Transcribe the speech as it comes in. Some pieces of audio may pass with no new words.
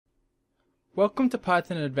Welcome to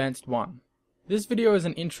Python Advanced 1. This video is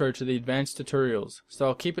an intro to the advanced tutorials, so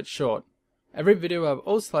I'll keep it short. Every video will have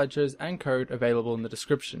all slideshows and code available in the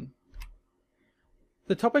description.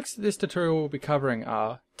 The topics this tutorial will be covering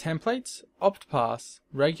are templates, opt-pass,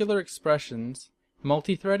 regular expressions,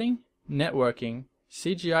 multithreading, networking,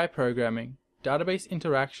 CGI programming, database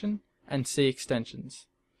interaction, and C extensions.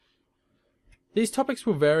 These topics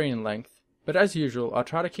will vary in length, but as usual I'll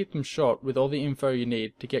try to keep them short with all the info you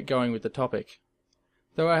need to get going with the topic.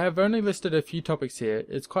 Though I have only listed a few topics here,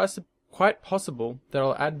 it's quite possible that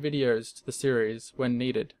I'll add videos to the series when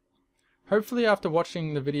needed. Hopefully after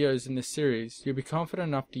watching the videos in this series, you'll be confident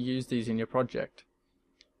enough to use these in your project.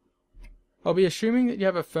 I'll be assuming that you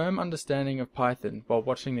have a firm understanding of Python while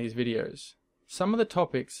watching these videos. Some of the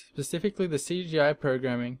topics, specifically the CGI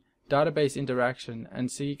programming, database interaction, and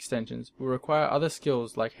C extensions, will require other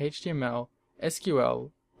skills like HTML,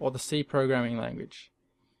 SQL, or the C programming language.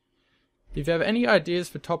 If you have any ideas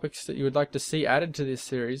for topics that you would like to see added to this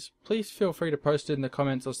series, please feel free to post it in the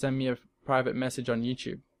comments or send me a private message on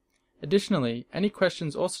YouTube. Additionally, any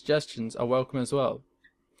questions or suggestions are welcome as well.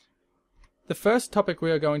 The first topic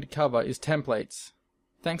we are going to cover is templates.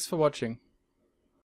 Thanks for watching.